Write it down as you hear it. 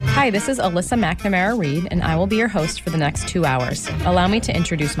Hi, this is Alyssa McNamara-Reed, and I will be your host for the next 2 hours. Allow me to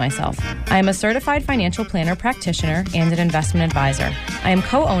introduce myself. I am a certified financial planner practitioner and an investment advisor. I am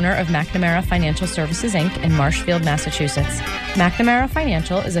co-owner of McNamara Financial Services, Inc. in Marshfield, Massachusetts. McNamara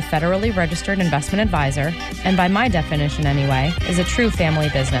Financial is a federally registered investment advisor, and by my definition anyway, is a true family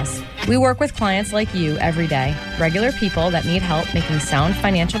business. We work with clients like you every day, regular people that need help making sound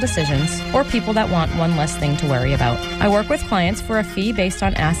financial decisions, or people that want one less thing to worry about. I work with clients for a fee based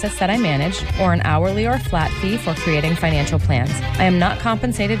on assets that I manage, or an hourly or flat fee for creating financial plans. I am not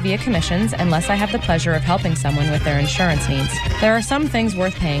compensated via commissions unless I have the pleasure of helping someone with their insurance needs. There are some things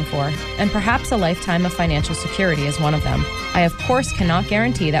worth paying for, and perhaps a lifetime of financial security is one of them. I, of course, cannot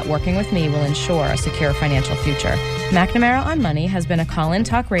guarantee that working with me will ensure a secure financial future. McNamara on Money has been a call-in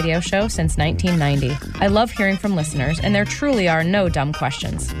talk radio show since 1990. I love hearing from listeners, and there truly are no dumb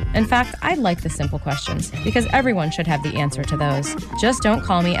questions. In fact, I like the simple questions, because everyone should have the answer to those. Just don't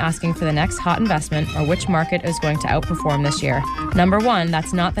call me asking for the next hot investment or which market is going to outperform this year. Number one,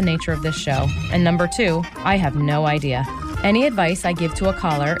 that's not the nature of this show. And number two, I have no idea. Any advice I give to a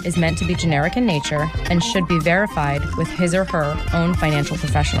caller is meant to be generic in nature and should be verified with his or her own financial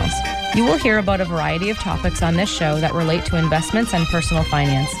professionals. You will hear about a variety of topics on this show that relate to investments and personal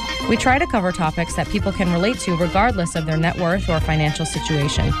finance. We try to cover topics that people can relate to regardless of their net worth or financial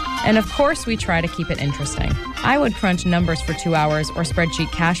situation. And of course, we try to keep it interesting. I would crunch numbers for 2 hours or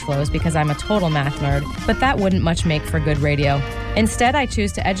spreadsheet cash flows because I'm a total math nerd, but that wouldn't much make for good radio. Instead, I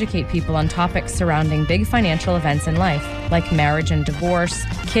choose to educate people on topics surrounding big financial events in life, like marriage and divorce,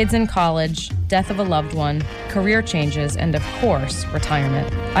 kids in college, death of a loved one, career changes, and of course,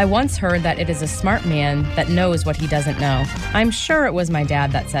 retirement. I once heard that it is a smart man that knows what he doesn't know. I'm sure it was my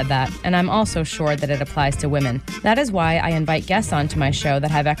dad that said that, and I'm also sure that it applies to women. That is why I invite guests onto my show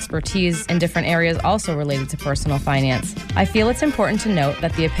that have expertise in different areas also related to personal finance. I feel it's important to note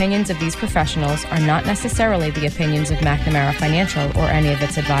that the opinions of these professionals are not necessarily the opinions of McNamara Financial or any of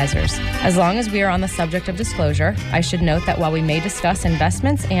its advisors. As long as we are on the subject of disclosure, I should note that while we may discuss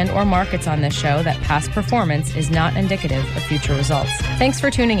investments and or markets on this show, that past performance is not indicative of future results. Thanks for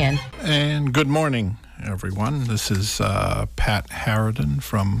tuning in. And good morning, everyone. This is Pat Harridan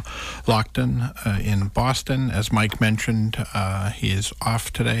from Lockton in Boston. As Mike mentioned, he is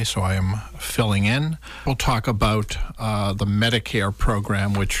off today, so I am filling in. We'll talk about the Medicare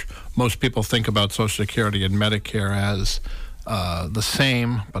program, which most people think about Social Security and Medicare as the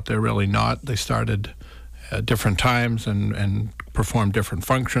same, but they're really not. They started at different times and perform different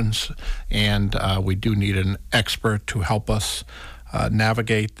functions, and we do need an expert to help us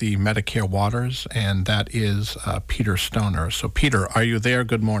navigate the Medicare waters, and that is Peter Stoner. So, Peter, are you there?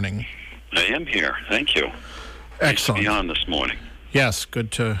 Good morning. I am here. Thank you. Excellent. Nice to be on this morning. Yes,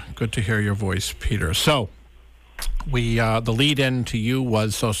 good to hear your voice, Peter. So, the lead-in to you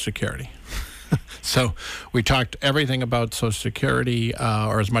was Social Security. So we talked everything about Social Security,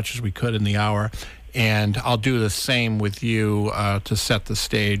 or as much as we could in the hour, and I'll do the same with you to set the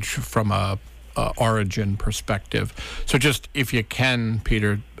stage from a origin perspective. So just, if you can,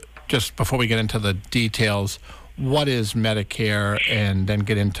 Peter, just before we get into the details, what is Medicare, and then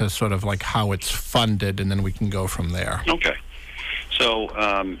get into sort of like how it's funded, and then we can go from there. Okay. So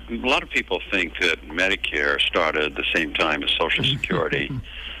a lot of people think that Medicare started the same time as Social Security.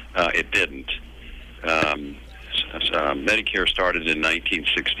 It didn't. Medicare started in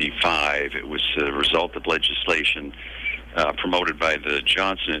 1965. It was a result of legislation promoted by the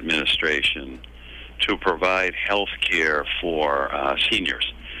Johnson administration to provide health care for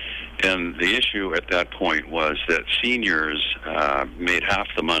seniors. And the issue at that point was that seniors made half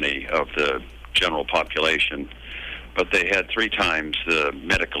the money of the general population, but they had 3 times the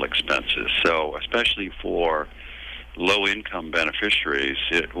medical expenses. So especially for low-income beneficiaries,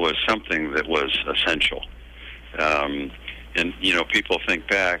 it was something that was essential. And, people think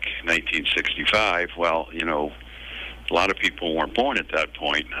back, 1965, well, a lot of people weren't born at that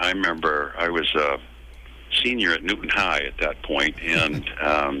point. I remember I was a senior at Newton High at that point, and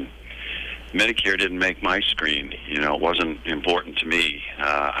Medicare didn't make my screen. It wasn't important to me.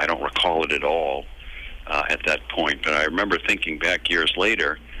 I don't recall it at all at that point, but I remember thinking back years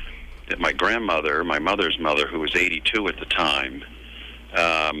later that my grandmother, my mother's mother, who was 82 at the time,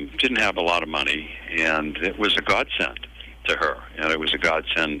 didn't have a lot of money, and it was a godsend to her, and it was a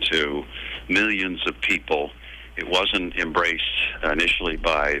godsend to millions of people. It wasn't embraced initially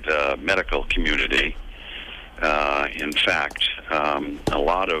by the medical community. In fact, a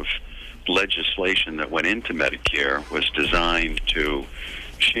lot of legislation that went into Medicare was designed to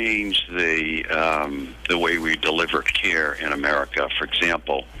change the way we deliver care in America. For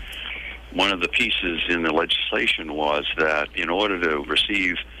example, one of the pieces in the legislation was that in order to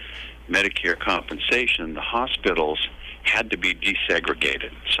receive Medicare compensation, the hospitals had to be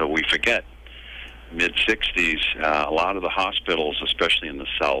desegregated. So we forget, mid-'60s, a lot of the hospitals, especially in the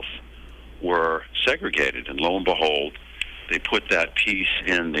South, were segregated. And lo and behold, they put that piece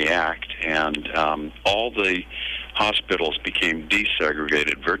in the act, and all the hospitals became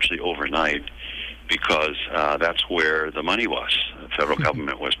desegregated virtually overnight because that's where the money was. The federal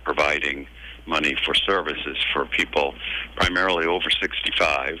government was providing money for services for people primarily over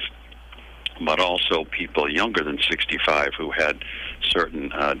 65, but also people younger than 65 who had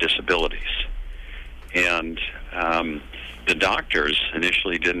certain disabilities. And the doctors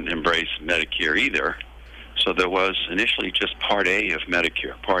initially didn't embrace Medicare either, so there was initially just Part A of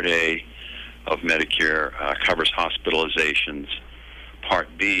Medicare. Part A of Medicare covers hospitalizations. Part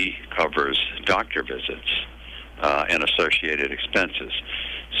B covers doctor visits and associated expenses.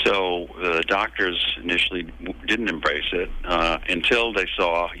 So the doctors initially didn't embrace it until they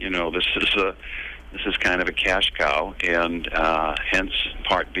saw, this is kind of a cash cow, and hence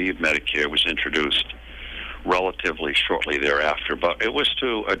Part B of Medicare was introduced relatively shortly thereafter. But it was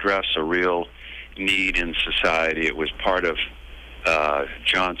to address a real need in society. It was part of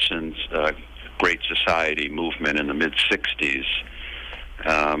Johnson's Great Society movement in the mid-'60s.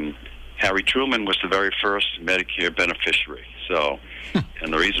 Harry Truman was the very first Medicare beneficiary. So,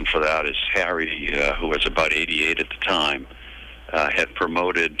 and the reason for that is Harry, who was about 88 at the time, had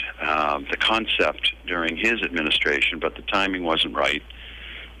promoted the concept during his administration, but the timing wasn't right.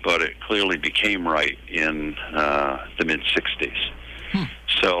 But it clearly became right in the mid-'60s.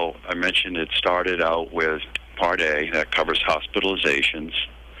 So I mentioned it started out with Part A, that covers hospitalizations.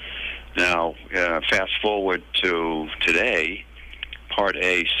 Now, fast forward to today, Part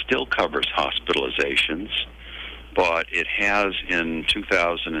A still covers hospitalizations, but it has in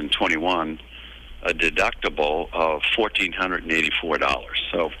 2021 a deductible of $1,484.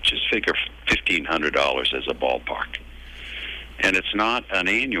 So just figure $1,500 as a ballpark. And it's not an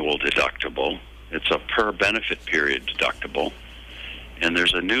annual deductible. It's a per benefit period deductible. And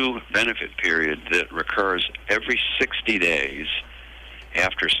there's a new benefit period that recurs every 60 days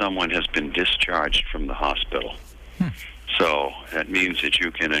after someone has been discharged from the hospital. So that means that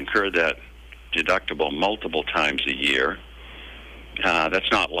you can incur that deductible multiple times a year. That's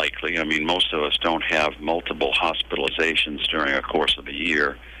not likely. I mean, most of us don't have multiple hospitalizations during a course of a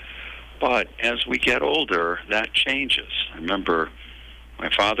year. But as we get older, that changes. I remember my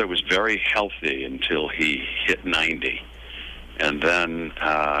father was very healthy until he hit 90. And then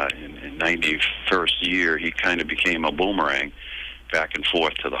in 91st year, he kind of became a boomerang back and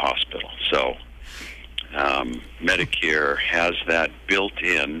forth to the hospital. So Medicare has that built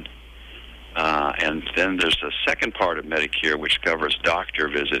in. And then there's a second part of Medicare which covers doctor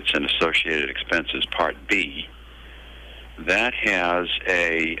visits and associated expenses, Part B. That has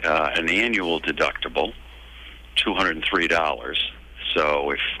an annual deductible, $203.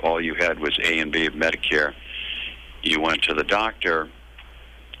 So if all you had was A and B of Medicare, you went to the doctor,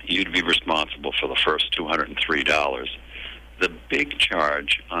 you'd be responsible for the first $203. The big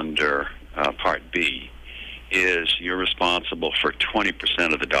charge under Part B is you're responsible for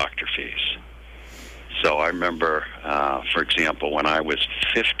 20% of the doctor fees. So I remember, for example, when I was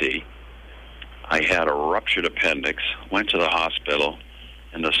 50, I had a ruptured appendix, went to the hospital,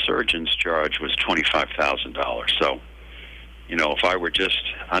 and the surgeon's charge was $25,000. So, if I were just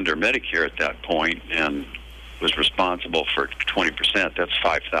under Medicare at that point and was responsible for 20%, that's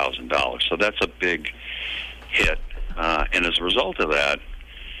 $5,000. So that's a big hit. And as a result of that,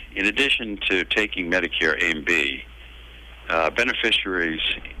 in addition to taking Medicare A and B, beneficiaries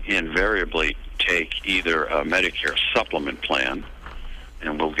invariably take either a Medicare supplement plan,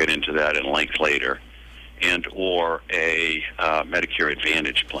 and we'll get into that in length later, and or a Medicare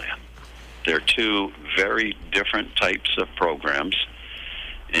Advantage plan. They're two very different types of programs,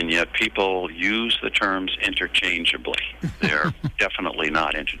 and yet people use the terms interchangeably. They're definitely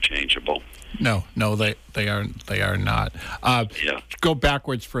not interchangeable. No, they are not. Go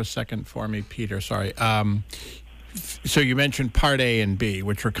backwards for a second for me, Peter. Sorry. So you mentioned Part A and B,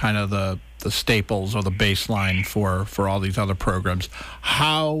 which were kind of the staples or the baseline for all these other programs.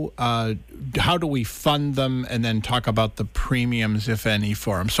 How do we fund them, and then talk about the premiums, if any,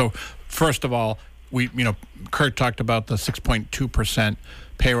 for them? So first of all, Kurt talked about the 6.2%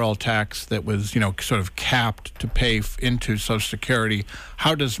 payroll tax that was, sort of capped to pay into Social Security.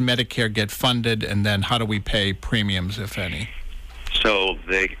 How does Medicare get funded, and then how do we pay premiums, if any? So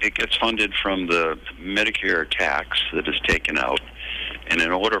it gets funded from the Medicare tax that is taken out. And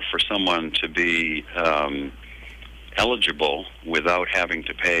in order for someone to be eligible without having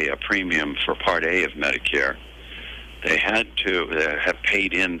to pay a premium for Part A of Medicare, they had to have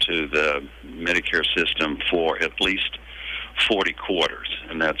paid into the Medicare system for at least 40 quarters,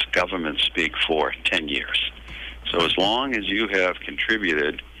 and that's government speak for 10 years. So as long as you have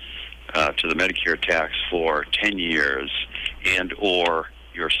contributed to the Medicare tax for 10 years, and or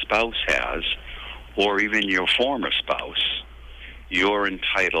your spouse has, or even your former spouse, you're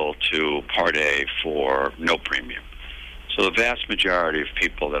entitled to Part A for no premium. So the vast majority of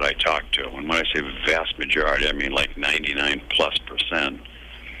people that I talk to, and when I say vast majority, I mean like 99+%,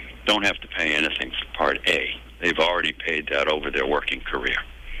 don't have to pay anything for Part A. They've already paid that over their working career.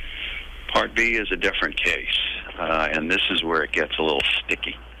 Part B is a different case, and this is where it gets a little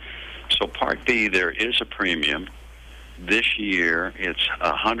sticky. So Part B, there is a premium. This year, it's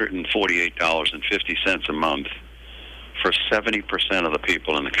 $148.50 a month for 70% of the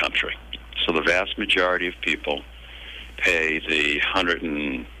people in the country. So the vast majority of people pay the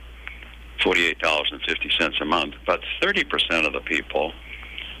 $148.50 a month, but 30% of the people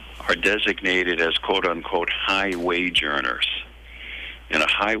are designated as quote-unquote high wage earners. And a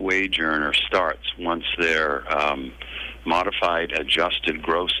high wage earner starts once their modified adjusted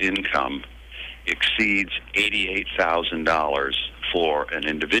gross income exceeds $88,000 for an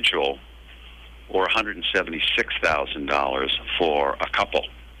individual or $176,000 for a couple.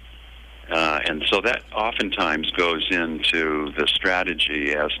 And so that oftentimes goes into the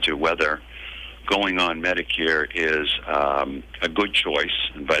strategy as to whether going on Medicare is a good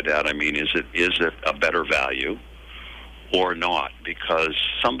choice. And by that I mean, is it a better value or not? Because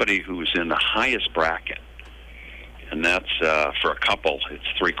somebody who's in the highest bracket, and that's for a couple, it's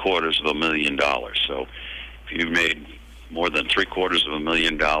 $750,000. So if you made more than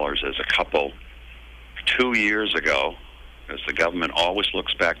 $750,000 as a couple 2 years ago, because the government always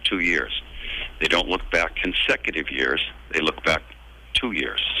looks back 2 years. They don't look back consecutive years. They look back 2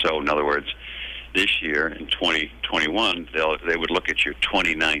 years. So in other words, this year in 2021, they would look at your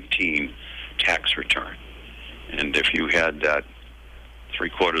 2019 tax return. And if you had that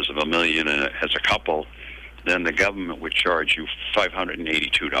 $750,000 as a couple, then the government would charge you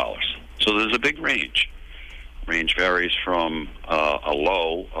 $582. So there's a big range. Range varies from a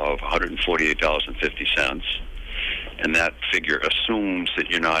low of $148.50, and that figure assumes that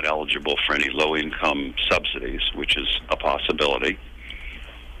you're not eligible for any low-income subsidies, which is a possibility,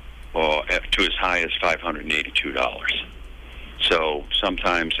 or to as high as $582. So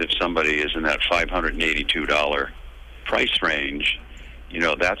sometimes if somebody is in that $582 price range,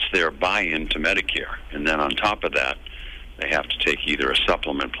 that's their buy-in to Medicare. And then on top of that, they have to take either a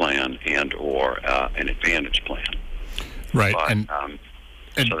supplement plan and or an advantage plan. Right. But,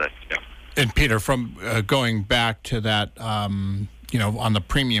 so that, yeah. And Peter, from going back to that, on the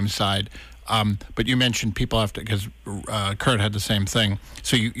premium side, but you mentioned people have to, because Kurt had the same thing.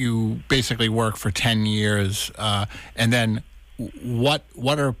 So you basically work for 10 years, and then what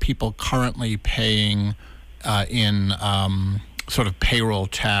are people currently paying in sort of payroll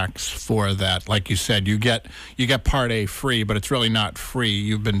tax for that? Like you said, you get Part A free, but it's really not free.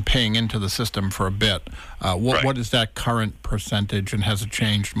 You've been paying into the system for a bit. Right. What is that current percentage, and has it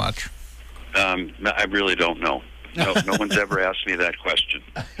changed much? I really don't know. No one's ever asked me that question.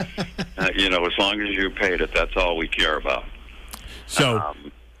 As long as you paid it, that's all we care about. So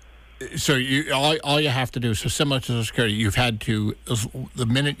you all you have to do, so similar to Social Security, you've had to, the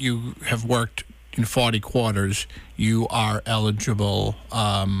minute you have worked in 40 quarters, you are eligible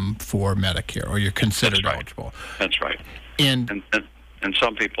for Medicare, or you're considered eligible. That's right. And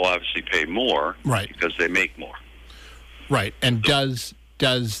some people obviously pay more, right, because they make more. Right. And does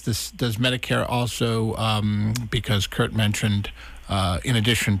Medicare also, because Kurt mentioned, in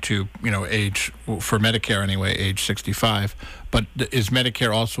addition to age for Medicare anyway, age 65, but is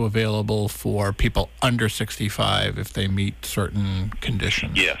Medicare also available for people under 65 if they meet certain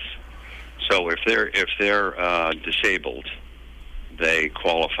conditions? Yes. So if they're disabled, they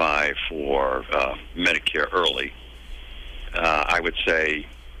qualify for Medicare early. I would say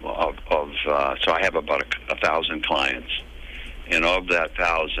so I have about 1,000 clients, and of that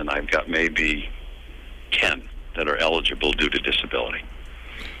 1,000, I've got maybe 10 that are eligible due to disability.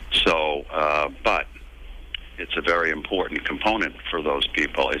 So, but it's a very important component for those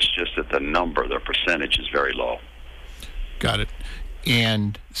people. It's just that the percentage is very low. Got it.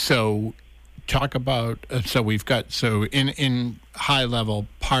 And so talk about, we've got, in high level,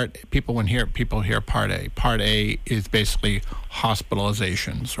 people hear Part A. Part A is basically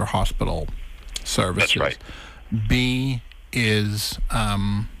hospitalizations or hospital services. That's right. B is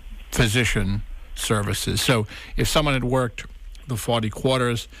physician services. So if someone had worked the 40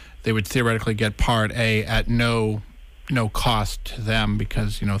 quarters, they would theoretically get Part A at no no cost to them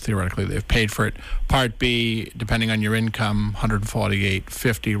because, theoretically they've paid for it. Part B, depending on your income,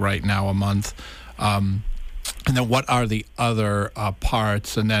 $148.50 right now a month. And then what are the other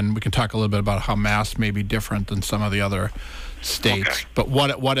parts? And then we can talk a little bit about how Mass may be different than some of the other states. Okay. But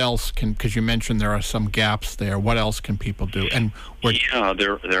what else because you mentioned there are some gaps there. What else can people do? And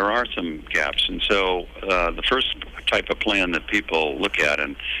there are some gaps. And so the first type of plan that people look at,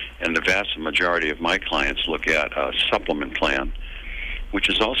 and the vast majority of my clients look at a supplement plan, which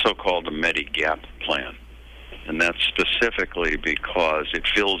is also called a Medigap plan. And that's specifically because it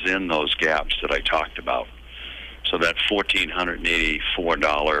fills in those gaps that I talked about. So that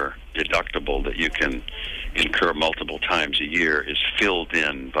 $1,484 deductible that you can incur multiple times a year is filled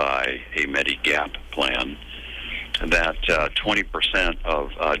in by a Medigap plan. That 20%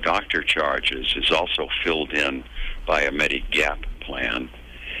 of doctor charges is also filled in by a Medigap plan.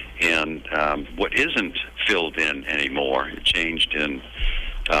 And what isn't filled in anymore, it changed in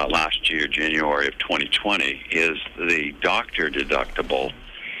last year, January of 2020, is the doctor deductible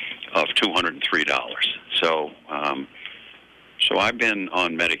of $203. So I've been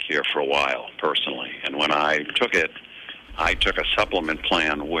on Medicare for a while personally, and when I took it, I took a supplement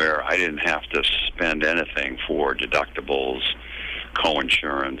plan where I didn't have to spend anything for deductibles,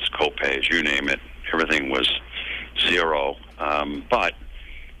 co-insurance, co-pays, you name it. Everything was zero. But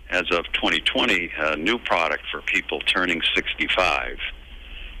as of 2020, a new product for people turning 65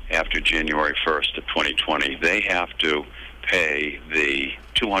 after January 1st of 2020, they have to pay the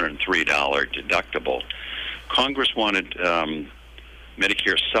 $203 deductible. Congress wanted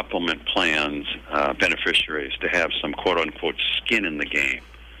Medicare supplement plans beneficiaries to have some quote-unquote skin in the game.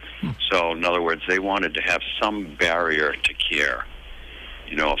 So, in other words, they wanted to have some barrier to care.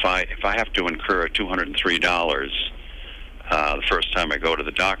 If I have to incur $203 the first time I go to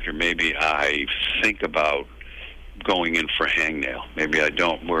the doctor, maybe I think about going in for hangnail. Maybe I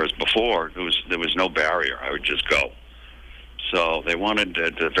don't. Whereas before, there was no barrier. I would just go. So they wanted,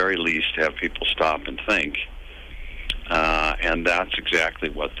 at the very least, to have people stop and think. And that's exactly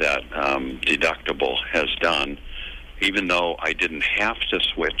what that deductible has done. Even though I didn't have to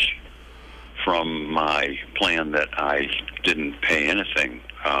switch from my plan that I didn't pay anything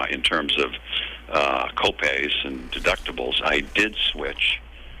in terms of copays and deductibles, I did switch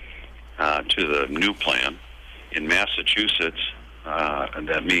to the new plan. In Massachusetts, and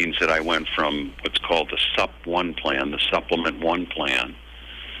that means that I went from what's called the Sup 1 plan, the Supplement 1 plan,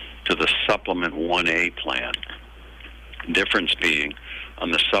 to the Supplement 1A plan. The difference being,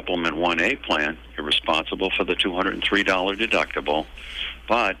 on the Supplement 1A plan, you're responsible for the $203 deductible,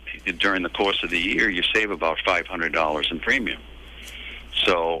 but during the course of the year, you save about $500 in premium.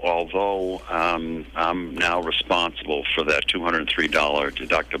 So although I'm now responsible for that $203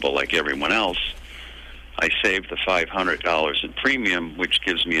 deductible like everyone else, I saved the $500 in premium, which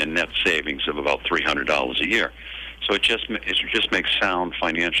gives me a net savings of about $300 a year. So it just makes sound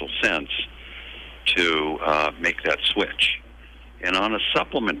financial sense to make that switch. And on a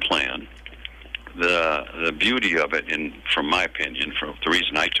supplement plan, the beauty of it, from my opinion, from the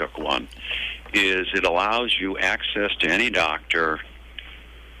reason I took one, is it allows you access to any doctor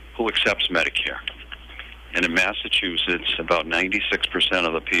who accepts Medicare. And in Massachusetts, about 96%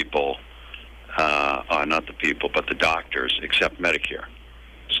 of the people, not the people, but the doctors accept Medicare.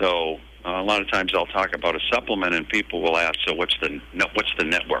 So a lot of times I'll talk about a supplement, and people will ask, "So what's the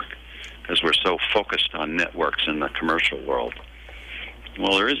network?" Because we're so focused on networks in the commercial world.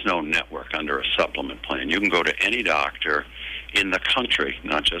 Well, there is no network under a supplement plan. You can go to any doctor in the country,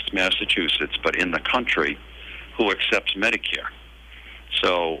 not just Massachusetts, but in the country, who accepts Medicare.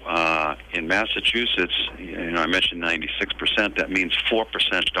 So in Massachusetts, I mentioned 96%. That means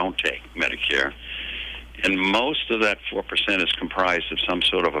 4% don't take Medicare. And most of that 4% is comprised of some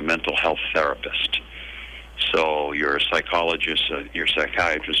sort of a mental health therapist. So your psychologist, your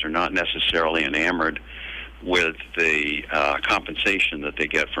psychiatrists are not necessarily enamored with the compensation that they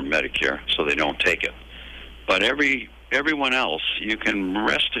get from Medicare, so they don't take it. But everyone else, you can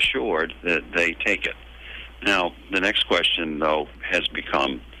rest assured that they take it. Now, the next question, though, has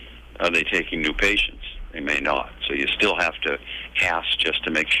become, are they taking new patients? They may not. So you still have to ask just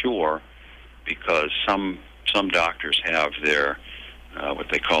to make sure, because some doctors have their what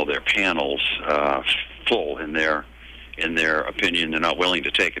they call their panels full in their opinion. They're not willing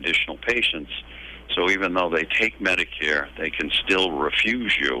to take additional patients. So even though they take Medicare, they can still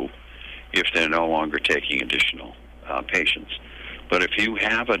refuse you if they're no longer taking additional patients. But if you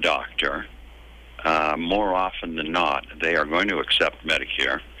have a doctor, more often than not, they are going to accept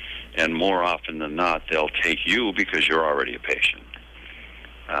Medicare, and more often than not, they'll take you because you're already a patient.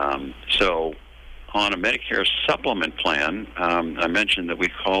 So on a Medicare supplement plan, I mentioned that we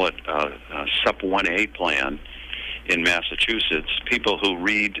call it a Sup 1A plan in Massachusetts. People who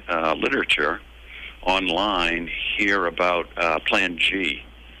read literature online hear about Plan G.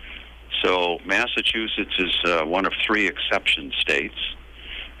 So Massachusetts is one of 3 exception states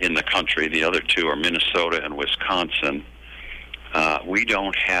in the country. The other 2 are Minnesota and Wisconsin. We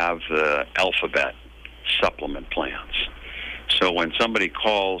don't have the alphabet supplement plans. So when somebody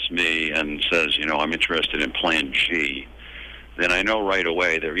calls me and says, I'm interested in Plan G, then I know right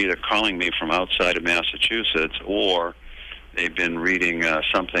away they're either calling me from outside of Massachusetts or they've been reading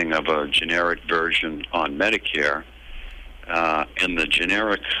something of a generic version on Medicare. And the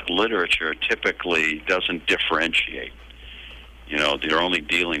generic literature typically doesn't differentiate. They're only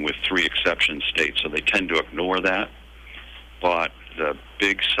dealing with 3 exception states, so they tend to ignore that. But the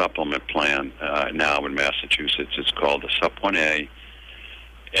big supplement plan now in Massachusetts is called the Sup 1A.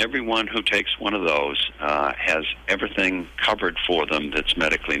 Everyone who takes one of those has everything covered for them that's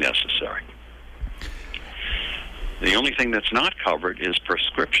medically necessary. The only thing that's not covered is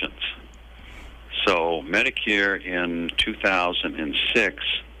prescriptions. So Medicare in 2006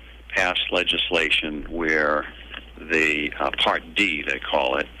 passed legislation where the Part D, they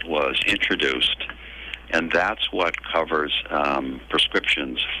call it, was introduced, and that's what covers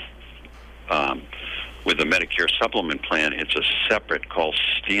prescriptions. With the Medicare supplement plan, it's a separate, called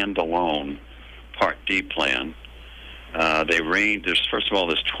standalone Part D plan. They range. First of all,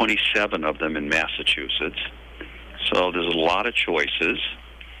 there's 27 of them in Massachusetts, so there's a lot of choices.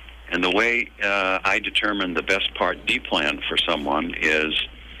 And the way I determine the best Part D plan for someone is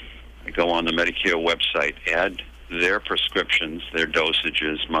I go on the Medicare website, add their prescriptions, their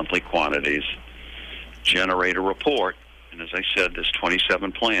dosages, monthly quantities, generate a report, and as I said, there's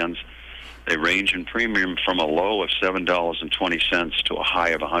 27 plans. They range in premium from a low of $7.20 to a high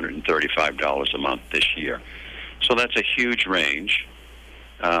of $135 a month this year. So that's a huge range,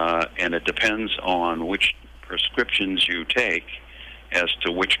 and it depends on which prescriptions you take as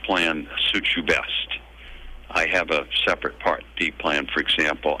to which plan suits you best. I have a separate Part D plan, for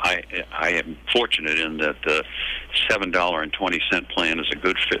example. I am fortunate in that the $7.20 plan is a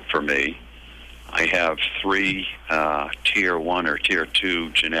good fit for me. I have 3 Tier 1 or Tier 2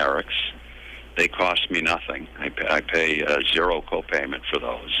 generics. They cost me nothing. I pay 0 copayment for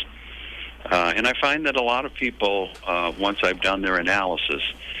those. And I find that a lot of people, once I've done their analysis,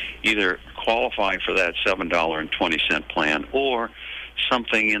 either qualify for that $7.20 plan or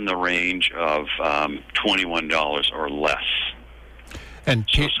something in the range of $21 or less. And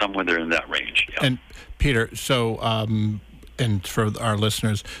so somewhere in that range. Yeah. And Peter, so and for our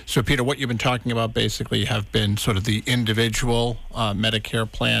listeners, so Peter, what you've been talking about basically have been sort of the individual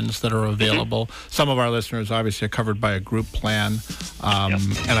Medicare plans that are available. Mm-hmm. Some of our listeners obviously are covered by a group plan,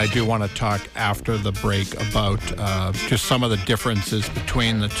 and I do want to talk after the break about just some of the differences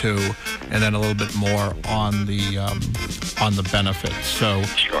between the two, and then a little bit more on the benefits. So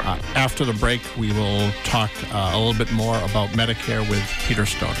sure. After the break, we will talk a little bit more about Medicare with Peter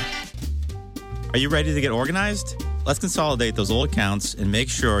Stoner. Are you ready to get organized? Let's consolidate those old accounts and make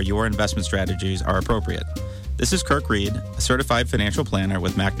sure your investment strategies are appropriate. This is Kirk Reed, a certified financial planner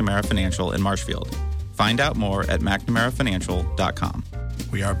with McNamara Financial in Marshfield. Find out more at McNamaraFinancial.com.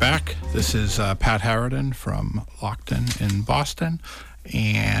 We are back. This is Pat Harridan from Lockton in Boston,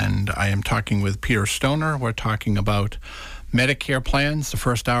 and I am talking with Peter Stoner. We're talking about Medicare plans. The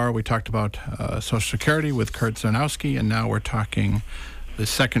first hour we talked about Social Security with Kurt Zarnowski, and now we're talking the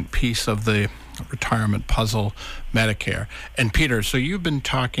second piece of the retirement puzzle, Medicare. And Peter, so you've been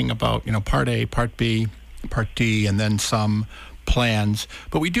talking about, Part A, Part B, Part D, and then some plans,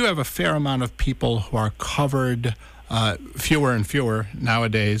 but we do have a fair amount of people who are covered, fewer and fewer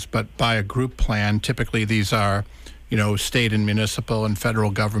nowadays, but by a group plan. Typically these are, state and municipal and federal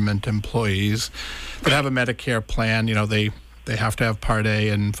government employees that have a Medicare plan. They have to have Part A,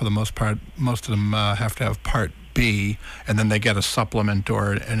 and for the most part, most of them have to have Part B, and then they get a supplement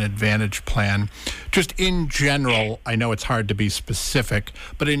or an advantage plan. Just in general, I know it's hard to be specific,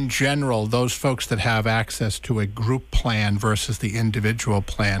 but in general, those folks that have access to a group plan versus the individual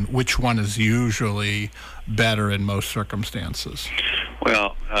plan, which one is usually better in most circumstances?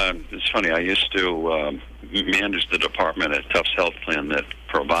 Well, it's funny. I used to manage the department at Tufts Health Plan that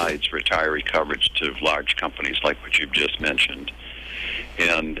provides retiree coverage to large companies like what you've just mentioned.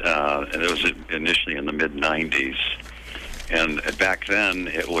 And it was initially in the mid-'90s. And back then,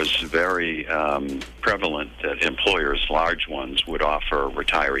 it was very prevalent that employers, large ones, would offer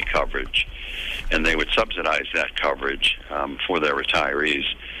retiree coverage, and they would subsidize that coverage for their retirees.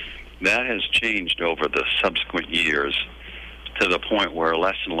 That has changed over the subsequent years. to the point where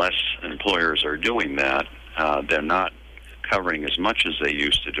less and less employers are doing that. They're not covering as much as they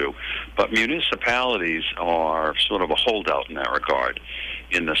used to do. But municipalities are sort of a holdout in that regard,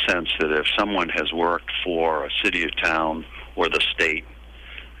 in the sense that if someone has worked for a city or town or the state,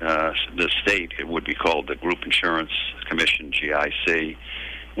 it would be called the Group Insurance Commission, GIC.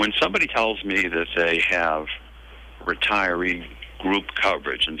 When somebody tells me that they have retiree group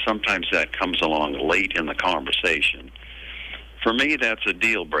coverage, and sometimes that comes along late in the conversation, for me, that's a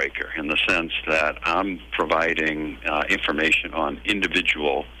deal breaker in the sense that I'm providing information on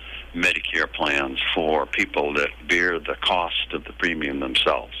individual Medicare plans for people that bear the cost of the premium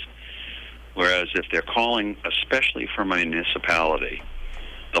themselves. Whereas if they're calling, especially from a municipality,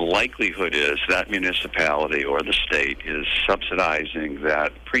 the likelihood is that municipality or the state is subsidizing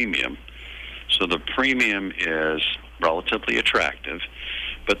that premium. So the premium is relatively attractive.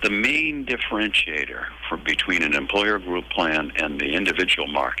 But the main differentiator between an employer group plan and the individual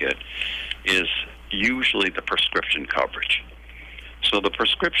market is usually the prescription coverage. So the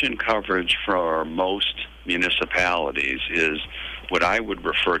prescription coverage for most municipalities is what I would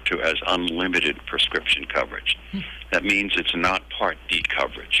refer to as unlimited prescription coverage. That means it's not Part D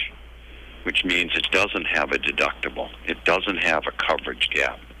coverage, which means it doesn't have a deductible. It doesn't have a coverage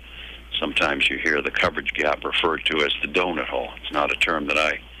gap. Sometimes you hear the coverage gap referred to as the donut hole. It's not a term that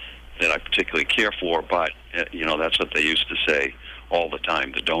I particularly care for, but that's what they used to say all the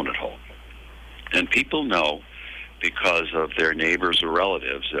time, the donut hole. And people know, because of their neighbors or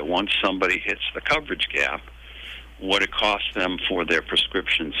relatives, that once somebody hits the coverage gap, what it costs them for their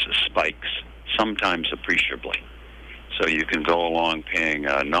prescriptions spikes, sometimes appreciably. So you can go along paying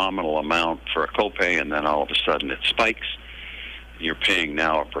a nominal amount for a copay, and then all of a sudden it spikes. You're paying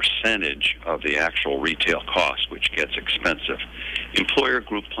now a percentage of the actual retail cost, which gets expensive. Employer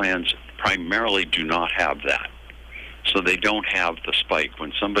group plans primarily do not have that. So they don't have the spike.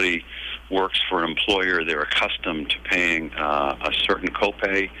 When somebody works for an employer, they're accustomed to paying a certain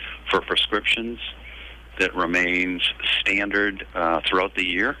copay for prescriptions that remains standard throughout the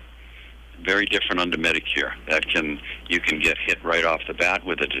year. Very different under Medicare. You can get hit right off the bat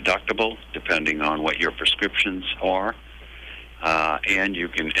with a deductible, depending on what your prescriptions are. And you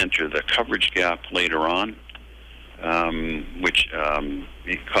can enter the coverage gap later on, which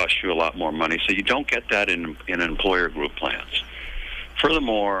it costs you a lot more money. So you don't get that in employer group plans.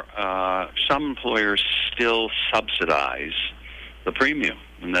 Furthermore, some employers still subsidize the premium,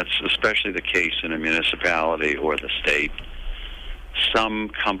 and that's especially the case in a municipality or the state. Some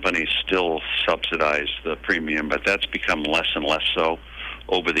companies still subsidize the premium, but that's become less and less so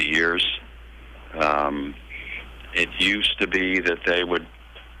over the years. It used to be that they would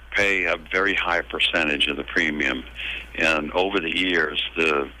pay a very high percentage of the premium, and over the years,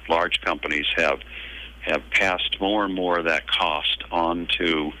 the large companies have passed more and more of that cost on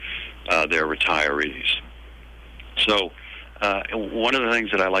to their retirees. So one of the things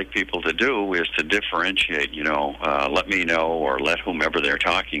that I like people to do is to differentiate, let me know, or let whomever they're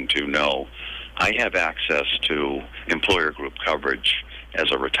talking to know, I have access to employer group coverage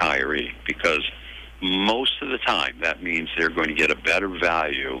as a retiree, because most of the time that means they're going to get a better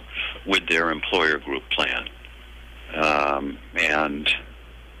value with their employer group plan.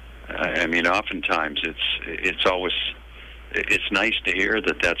 Oftentimes it's nice to hear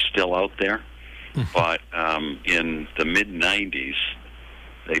that that's still out there. But in the mid-'90s,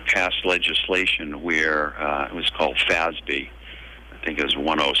 they passed legislation where it was called FASB. I think it was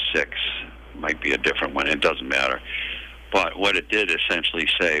 106. Might be a different one. It doesn't matter. But what it did essentially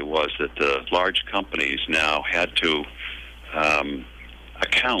say was that the large companies now had to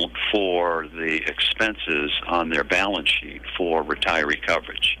account for the expenses on their balance sheet for retiree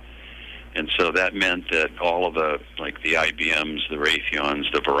coverage. And so that meant that all of the IBMs, the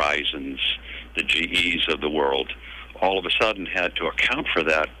Raytheons, the Verizons, the GEs of the world, all of a sudden had to account for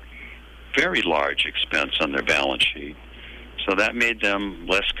that very large expense on their balance sheet. So that made them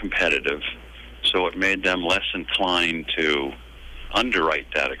less competitive. So it made them less inclined to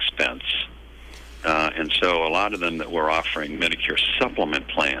underwrite that expense. And so a lot of them that were offering Medicare supplement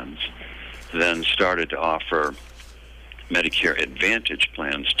plans then started to offer Medicare Advantage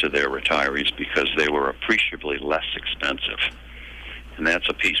plans to their retirees because they were appreciably less expensive. And that's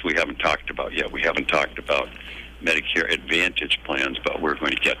a piece we haven't talked about yet. We haven't talked about Medicare Advantage plans, but we're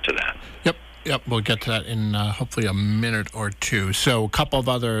going to get to that. Yep, we'll get to that in hopefully a minute or two. So a couple of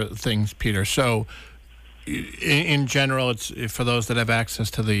other things, Peter. So in general, it's for those that have access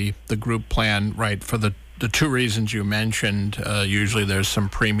to the group plan, right, for the two reasons you mentioned, usually there's some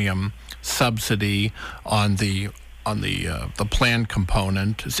premium subsidy on the the plan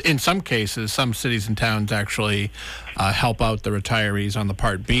component. In some cases, some cities and towns actually help out the retirees on the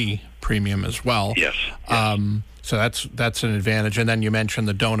Part B premium as well. Yes. So that's an advantage. And then you mentioned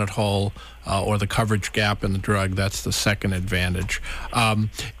the donut hole or the coverage gap in the drug. That's the second advantage.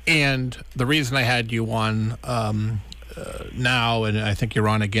 And the reason I had you on now, and I think you're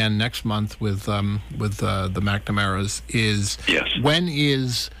on again next month with the McNamara's, is yes. When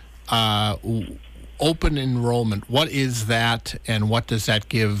is open enrollment? What is that, and what does that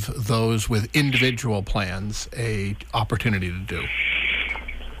give those with individual plans a opportunity to do?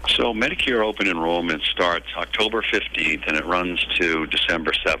 So Medicare open enrollment starts October 15th and it runs to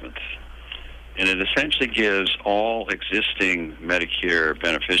December 7th. And it essentially gives all existing Medicare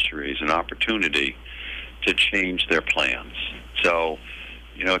beneficiaries an opportunity to change their plans. So,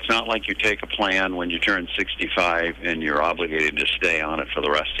 it's not like you take a plan when you turn 65 and you're obligated to stay on it for the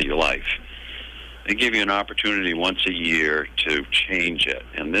rest of your life. They give you an opportunity once a year to change it.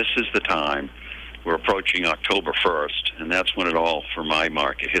 And this is the time. We're approaching October 1st, and that's when it all, for my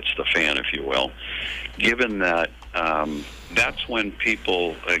market, hits the fan, if you will. Given that that's when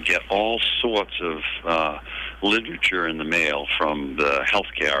people get all sorts of literature in the mail from the health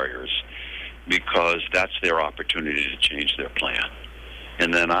carriers, because that's their opportunity to change their plan.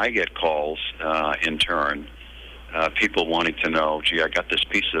 And then I get calls in turn, people wanting to know, gee, I got this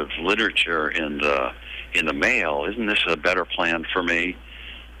piece of literature in the mail. Isn't this a better plan for me?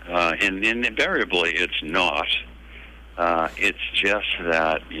 And invariably, it's not. It's just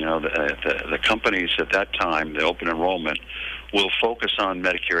that the companies at that time, the open enrollment, will focus on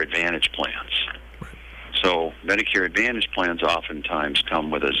Medicare Advantage plans. So Medicare Advantage plans oftentimes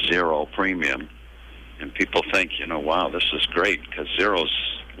come with a zero premium, and people think, wow, this is great because zero's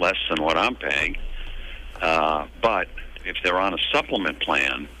less than what I'm paying. But if they're on a supplement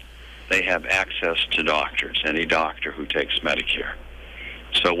plan, they have access to doctors, any doctor who takes Medicare.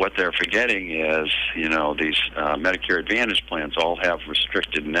 So what they're forgetting is, these Medicare Advantage plans all have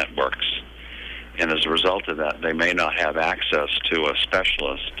restricted networks. And as a result of that, they may not have access to a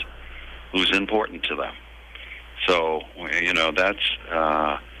specialist who's important to them. So, that's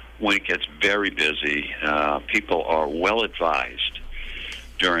when it gets very busy. People are well advised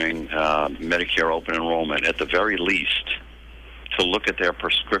during Medicare open enrollment, at the very least, to look at their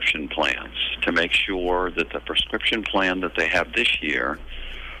prescription plans to make sure that the prescription plan that they have this year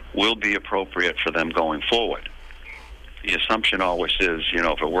will be appropriate for them going forward. The assumption always is,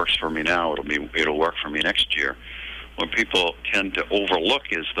 if it works for me now, it'll work for me next year. What people tend to overlook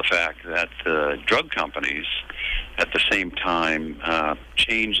is the fact that the drug companies, at the same time,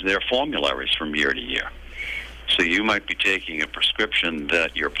 change their formularies from year to year. So you might be taking a prescription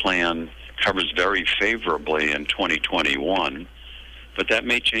that your plan covers very favorably in 2021, but that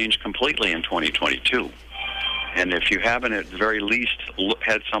may change completely in 2022. And if you haven't at the very least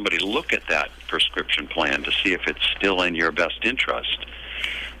had somebody look at that prescription plan to see if it's still in your best interest,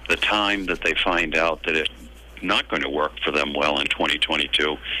 the time that they find out that it's not going to work for them well in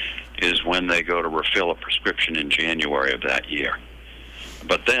 2022 is when they go to refill a prescription in January of that year.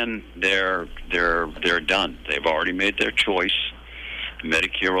 But then they're done. They've already made their choice.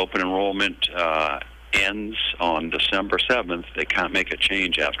 Medicare open enrollment ends on December 7th. They can't make a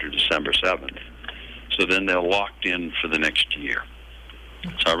change after December 7th. So then they're locked in for the next year.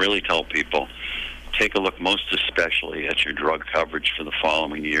 So I really tell people, take a look most especially at your drug coverage for the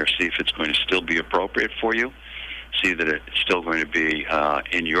following year. See if it's going to still be appropriate for you. See that it's still going to be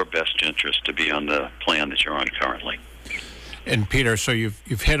in your best interest to be on the plan that you're on currently. And Peter, so you've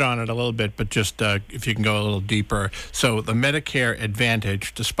hit on it a little bit, but just if you can go a little deeper. So the Medicare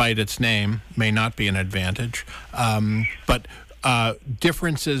Advantage, despite its name, may not be an advantage, but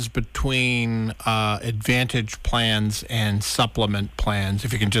differences between Advantage plans and supplement plans,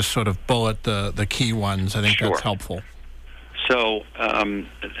 if you can just sort of bullet the key ones, I think Sure. that's helpful. So on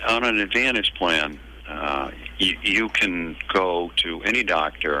an Advantage plan, you can go to any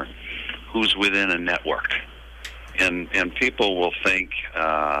doctor who's within a network. And people will think,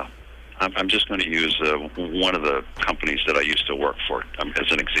 I'm just going to use one of the companies that I used to work for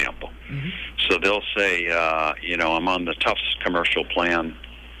as an example. Mm-hmm. So they'll say, I'm on the Tufts commercial plan,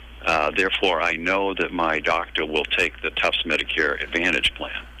 therefore I know that my doctor will take the Tufts Medicare Advantage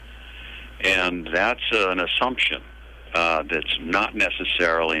plan. And that's an assumption that's not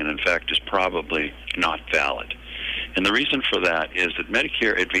necessarily, and in fact is probably not valid. And the reason for that is that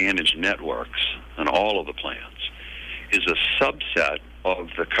Medicare Advantage networks, and all of the plans, is a subset of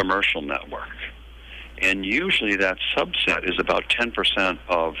the commercial network. And usually that subset is about 10%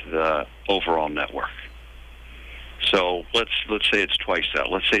 of the overall network. So let's say it's twice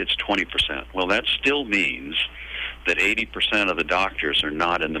that. Let's say it's 20%. Well, that still means that 80% of the doctors are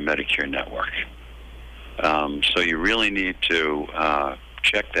not in the Medicare network. So you really need to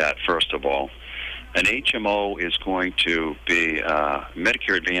check that, first of all. An HMO is going to be,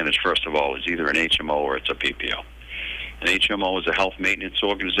 Medicare Advantage, first of all, is either an HMO or it's a PPO. An HMO is a health maintenance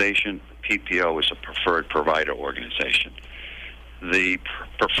organization. PPO is a preferred provider organization. The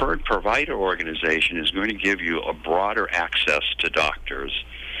preferred provider organization is going to give you a broader access to doctors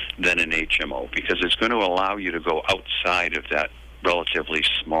than an HMO, because it's going to allow you to go outside of that relatively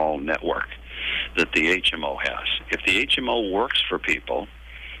small network that the HMO has. If the HMO works for people,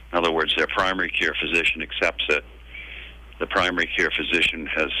 in other words, their primary care physician accepts it, the primary care physician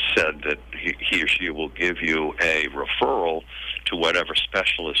has said that he or she will give you a referral to whatever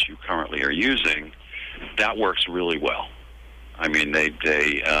specialist you currently are using, that works really well. I mean, they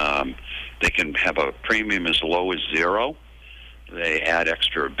can have a premium as low as $0. They add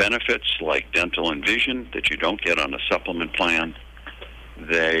extra benefits like dental and vision that you don't get on a supplement plan.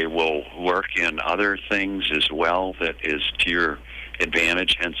 They will work in other things as well that is to your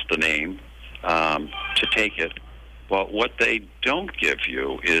advantage, hence the name, to take it. But what they don't give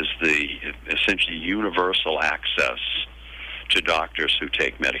you is the essentially universal access to doctors who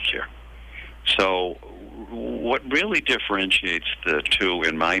take Medicare. So what really differentiates the two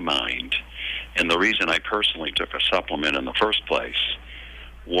in my mind, and the reason I personally took a supplement in the first place,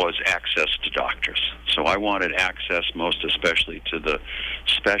 was access to doctors. So I wanted access most especially to the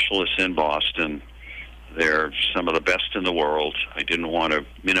specialists in Boston. They're some of the best in the world. I didn't want to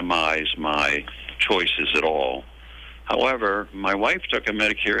minimize my choices at all. However, my wife took a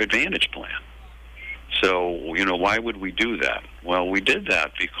Medicare Advantage plan. So, why would we do that? Well, we did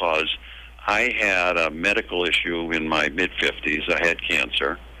that because I had a medical issue in my mid-50s. I had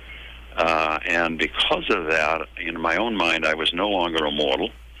cancer. And because of that, in my own mind, I was no longer immortal.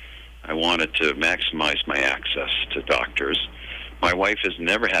 I wanted to maximize my access to doctors. My wife has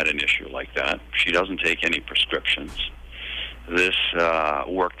never had an issue like that. She doesn't take any prescriptions. This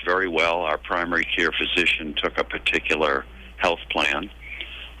worked very well. Our primary care physician took a particular health plan.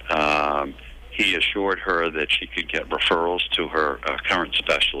 He assured her that she could get referrals to her current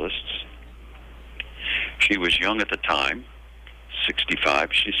specialists. She was young at the time, 65.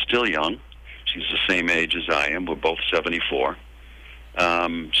 She's still young. She's the same age as I am. We're both 74.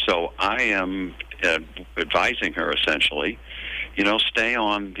 So I am advising her essentially, stay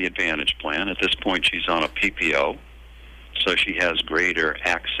on the Advantage plan. At this point, she's on a PPO, so she has greater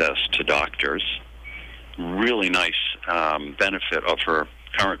access to doctors. Really nice benefit of her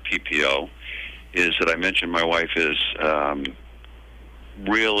current PPO is that I mentioned my wife is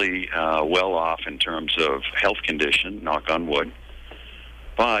really well off in terms of health condition, knock on wood.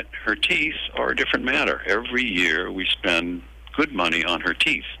 But her teeth are a different matter. Every year we spend good money on her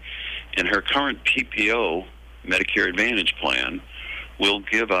teeth. And her current PPO, Medicare Advantage plan, will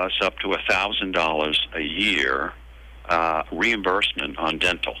give us up to $1,000 a year reimbursement on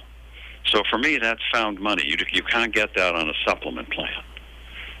dental. So for me, that's found money. You can't get that on a supplement plan.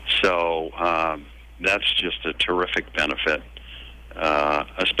 So that's just a terrific benefit,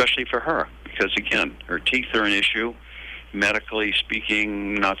 especially for her, because, again, her teeth are an issue. Medically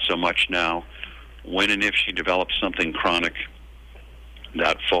speaking, not so much now. When and if she develops something chronic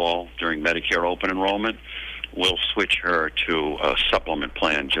that fall during Medicare open enrollment, we'll switch her to a supplement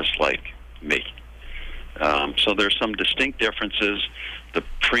plan just like me. So there's some distinct differences. The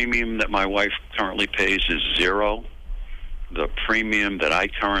premium that my wife currently pays is $0. The premium that I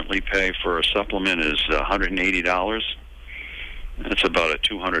currently pay for a supplement is $180. That's about a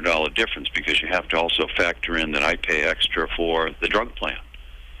 $200 difference because you have to also factor in that I pay extra for the drug plan.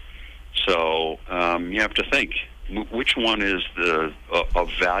 So you have to think, which one is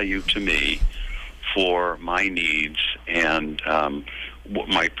of value to me for my needs and what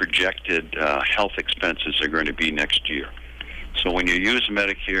my projected health expenses are going to be next year. So when you use a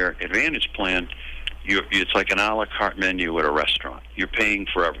Medicare Advantage plan, it's like an a la carte menu at a restaurant. You're paying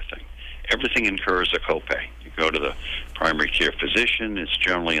for everything. Everything incurs a copay. You go to the primary care physician, it's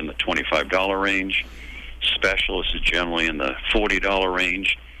generally in the $25 range. Specialist is generally in the $40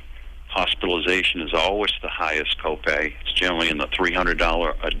 range. Hospitalization is always the highest copay. It's generally in the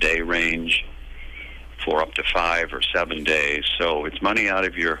 $300 a day range for up to 5 or 7 days. So it's money out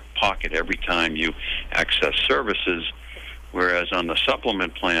of your pocket every time you access services, whereas on the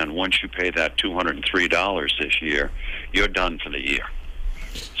supplement plan, once you pay that $203 this year, you're done for the year.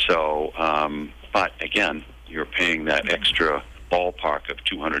 So, but again, you're paying that extra ballpark of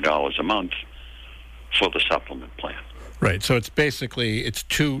 $200 a month for the supplement plan. Right. So it's basically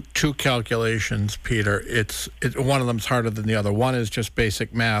two calculations, Peter. One of them's harder than the other. One is just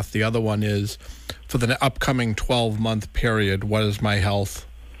basic math. The other one is for the upcoming 12-month period. What is my health?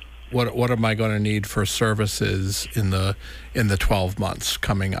 What am I going to need for services in the 12 months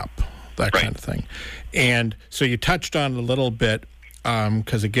coming up? That kind of thing. And so you touched on it a little bit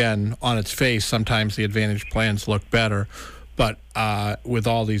because again, on its face, sometimes the Advantage plans look better, but with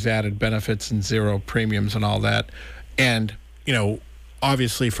all these added benefits and zero premiums and all that. And,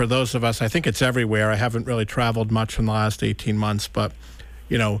 obviously for those of us, I think it's everywhere. I haven't really traveled much in the last 18 months, but,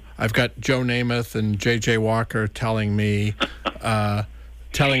 I've got Joe Namath and J.J. Walker telling me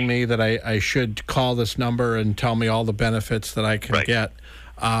that I should call this number and tell me all the benefits that I can get.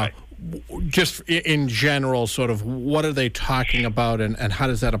 Just in general, sort of what are they talking about and how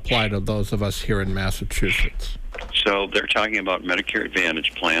does that apply to those of us here in Massachusetts? So they're talking about Medicare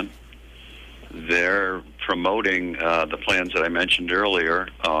Advantage plan. They're promoting the plans that I mentioned earlier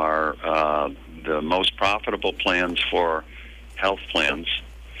are the most profitable plans for health plans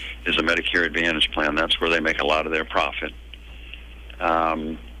is a Medicare Advantage plan. That's where they make a lot of their profit.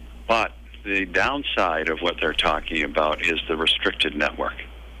 But the downside of what they're talking about is the restricted network.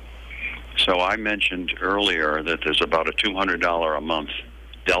 So I mentioned earlier that there's about a $200 a month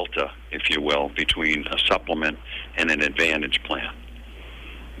delta, if you will, between a supplement and an Advantage plan.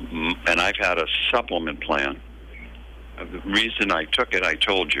 And I've had a supplement plan. The reason I took it, I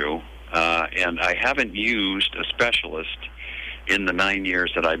told you, and I haven't used a specialist in the 9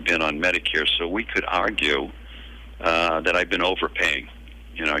 years that I've been on Medicare, so we could argue that I've been overpaying.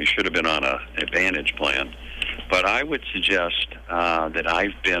 You should have been on an Advantage plan. But I would suggest that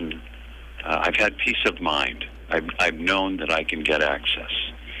I've had peace of mind. I've known that I can get access.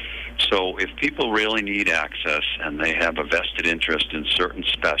 So if people really need access and they have a vested interest in certain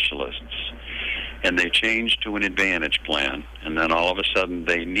specialists and they change to an Advantage plan and then all of a sudden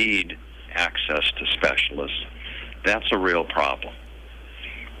they need access to specialists, that's a real problem.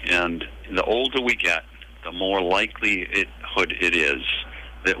 And the older we get, the more likelihood it is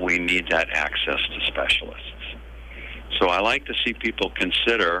that we need that access to specialists. So I like to see people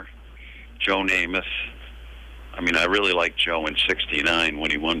consider Joe Namath. I really liked Joe in '69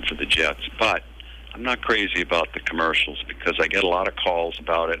 when he won for the Jets, but I'm not crazy about the commercials because I get a lot of calls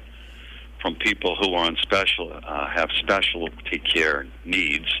about it from people who are on have specialty care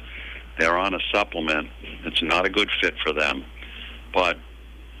needs. They're on a supplement. It's not a good fit for them, but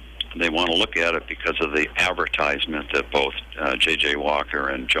they want to look at it because of the advertisement that both J.J. Walker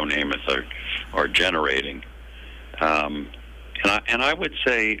and Joe Namath are generating. And I would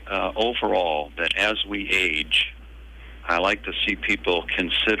say overall that as we age, I like to see people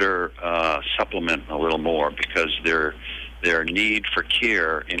consider supplement a little more because their need for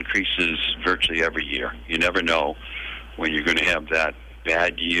care increases virtually every year. You never know when you're going to have that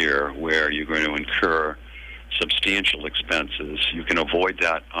bad year where you're going to incur substantial expenses. You can avoid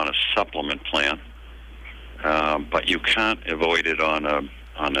that on a supplement plan, but you can't avoid it on an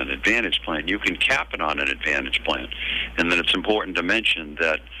Advantage plan. You can cap it on an Advantage plan. And then it's important to mention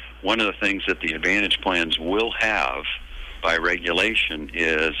that one of the things that the Advantage plans will have by regulation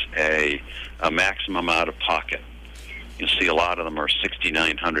is a maximum out of pocket. You see a lot of them are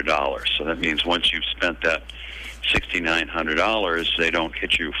 $6,900. So that means once you've spent that $6,900, they don't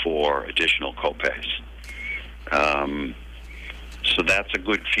hit you for additional copays. So that's a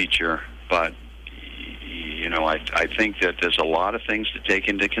good feature, but I think that there's a lot of things to take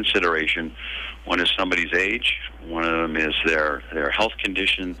into consideration. One is somebody's age. One of them is their health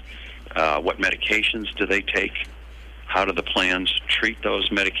condition. What medications do they take? How do the plans treat those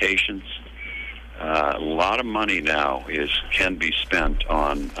medications? A lot of money now can be spent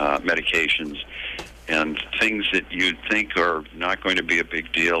on medications, and things that you'd think are not going to be a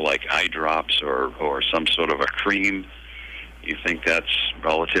big deal, like eye drops or some sort of a cream. You think that's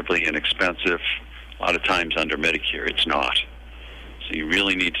relatively inexpensive. A lot of times under Medicare, it's not. So you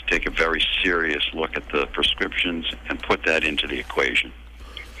really need to take a very serious look at the prescriptions and put that into the equation.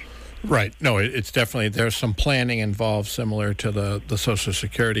 Right. No, it's definitely, there's some planning involved similar to the Social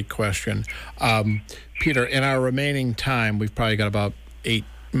Security question. Peter, in our remaining time, we've probably got about 8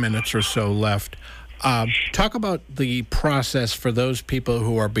 minutes or so left. Talk about the process for those people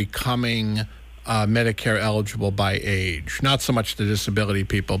who are becoming Medicare eligible by age, not so much the disability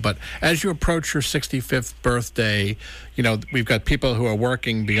people, but as you approach your 65th birthday, we've got people who are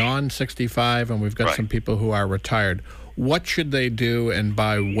working beyond 65 and we've got some people who are retired. What should they do and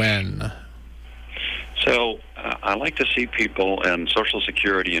by when? So I like to see people, and Social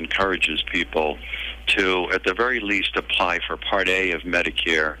Security encourages people to, at the very least, apply for Part A of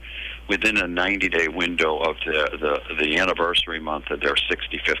Medicare within a 90-day window of the anniversary month of their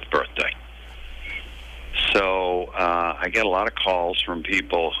 65th birthday. So I get a lot of calls from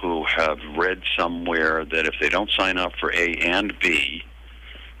people who have read somewhere that if they don't sign up for A and B,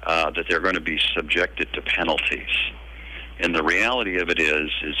 that they're going to be subjected to penalties. And the reality of it is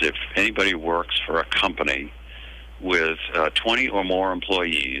if anybody works for a company with 20 or more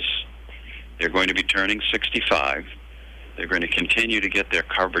employees, they're going to be turning 65. They're going to continue to get their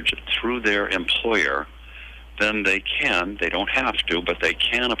coverage through their employer. Then they don't have to, but they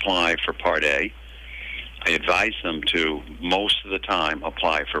can apply for Part A. I advise them to, most of the time,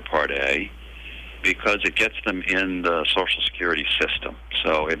 apply for Part A because it gets them in the Social Security system.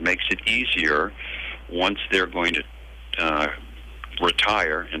 So it makes it easier once they're going to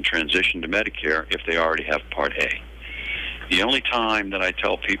retire and transition to Medicare if they already have Part A. The only time that I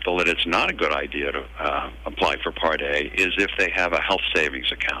tell people that it's not a good idea to apply for Part A is if they have a health savings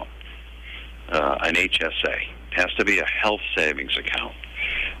account, an HSA. It has to be a health savings account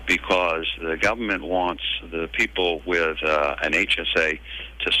because the government wants the people with an HSA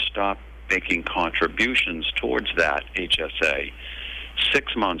to stop making contributions towards that HSA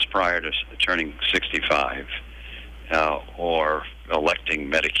 6 months prior to turning 65 or electing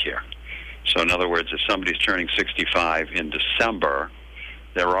Medicare. So in other words, if somebody's turning 65 in December,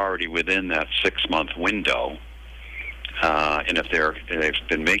 they're already within that 6-month window. And if they've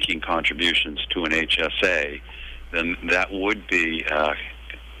been making contributions to an HSA, then that would be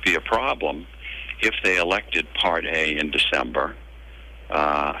a problem if they elected Part A in December.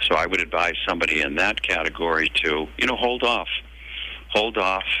 So I would advise somebody in that category to, hold off.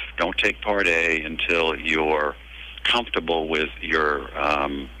 Don't take Part A until you're comfortable with your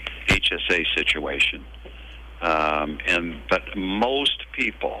HSA situation. But most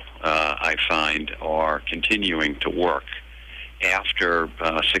people, I find, are continuing to work after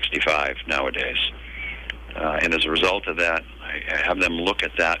 65 nowadays. And as a result of that, I have them look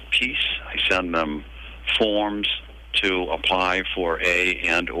at that piece. I send them forms to apply for A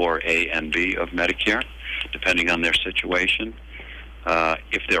and or A and B of Medicare, depending on their situation.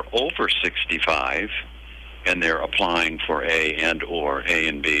 If they're over 65 and they're applying for A and or A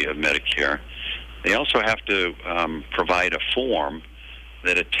and B of Medicare, they also have to provide a form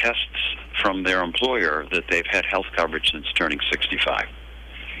that attests from their employer that they've had health coverage since turning 65.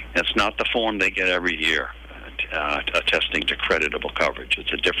 It's not the form they get every year, attesting to creditable coverage.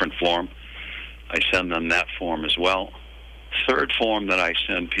 It's a different form. I send them that form as well. Third form that I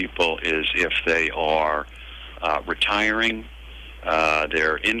send people is if they are retiring,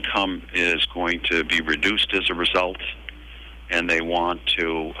 their income is going to be reduced as a result, and they want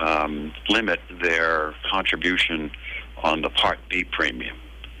to limit their contribution on the Part B premium.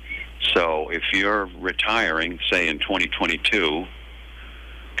 So if you're retiring, say in 2022,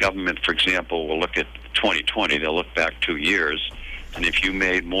 government, for example, will look at 2020, they'll look back 2 years, and if you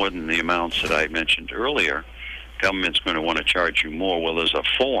made more than the amounts that I mentioned earlier, government's going to want to charge you more. Well, there's a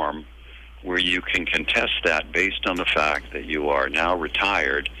form where you can contest that based on the fact that you are now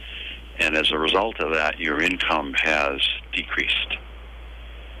retired, and as a result of that, your income has decreased.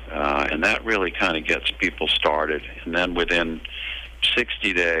 And that really kind of gets people started. And then within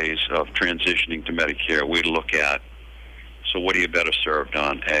 60 days of transitioning to Medicare, we look at, so what are you better served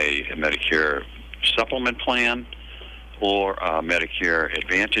on, a Medicare supplement plan or a Medicare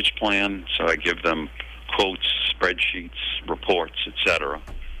Advantage plan? So I give them quotes, spreadsheets, reports, etc.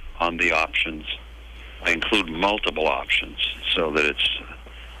 on the options. I include multiple options so that it's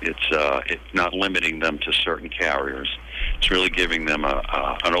not limiting them to certain carriers. It's really giving them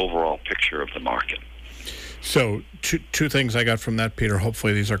an overall picture of the market. So two things I got from that, Peter.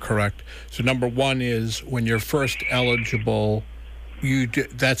 Hopefully these are correct. So number one is when you're first eligible, you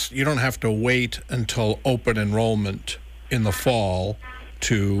don't have to wait until open enrollment in the fall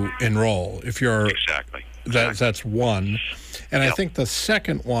to enroll. If you're Exactly. That's one. And Yep. I think the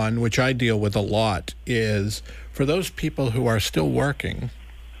second one, which I deal with a lot, is for those people who are still working,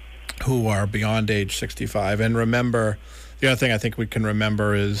 who are beyond age 65. And remember, the other thing I think we can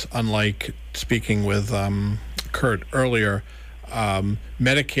remember is, unlike speaking with Kurt earlier,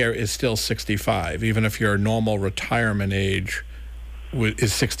 Medicare is still 65, even if your normal retirement age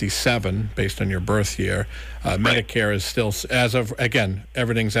is 67 based on your birth year. Right. Medicare is still, as of, again,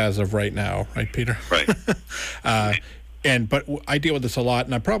 everything's as of right now, right, Peter? Right. But I deal with this a lot,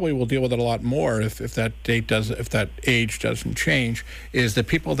 and I probably will deal with it a lot more if that age doesn't change, is the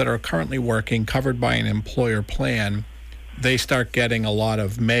people that are currently working, covered by an employer plan, they start getting a lot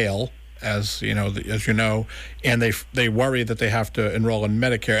of mail, as you know, and they worry that they have to enroll in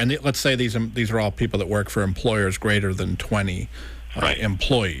Medicare. And let's say these are all people that work for employers greater than 20.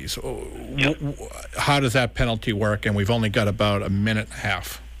 employees. Yep. How does that penalty work? And we've only got about a minute and a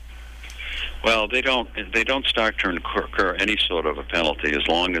half. Well, they don't start to incur any sort of a penalty as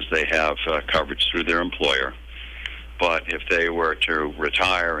long as they have coverage through their employer. But if they were to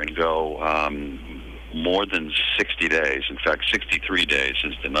retire and go more than 60 days, in fact, 63 days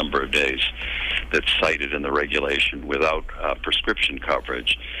is the number of days that's cited in the regulation without prescription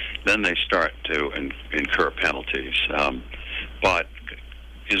coverage, then they start to incur penalties. But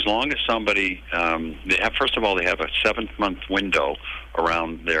as long as somebody, first of all, they have a 7-month window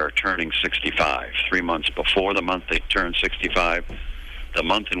around their turning 65, 3 months before the month they turn 65, the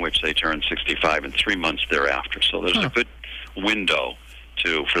month in which they turn 65, and 3 months thereafter. So there's a good window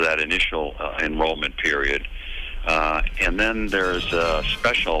for that initial enrollment period. And then there's a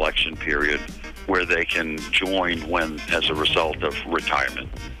special election period where they can join as a result of retirement.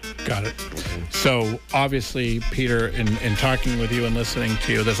 Got it. So obviously, Peter, in talking with you and listening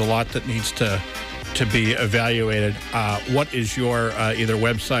to you, there's a lot that needs to be evaluated. What is your either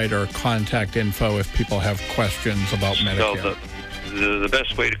website or contact info if people have questions about Medicare? So the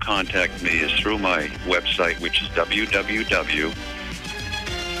best way to contact me is through my website, which is www.stoner,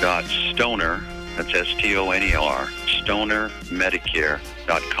 that's STONER,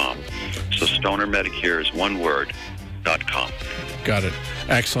 stonermedicare.com. So Stoner Medicare is one word, .com. Got it.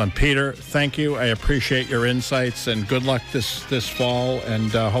 Excellent. Peter, thank you. I appreciate your insights, and good luck this fall,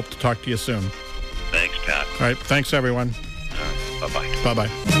 and hope to talk to you soon. Thanks, Pat. All right. Thanks, everyone. Bye-bye. Bye-bye.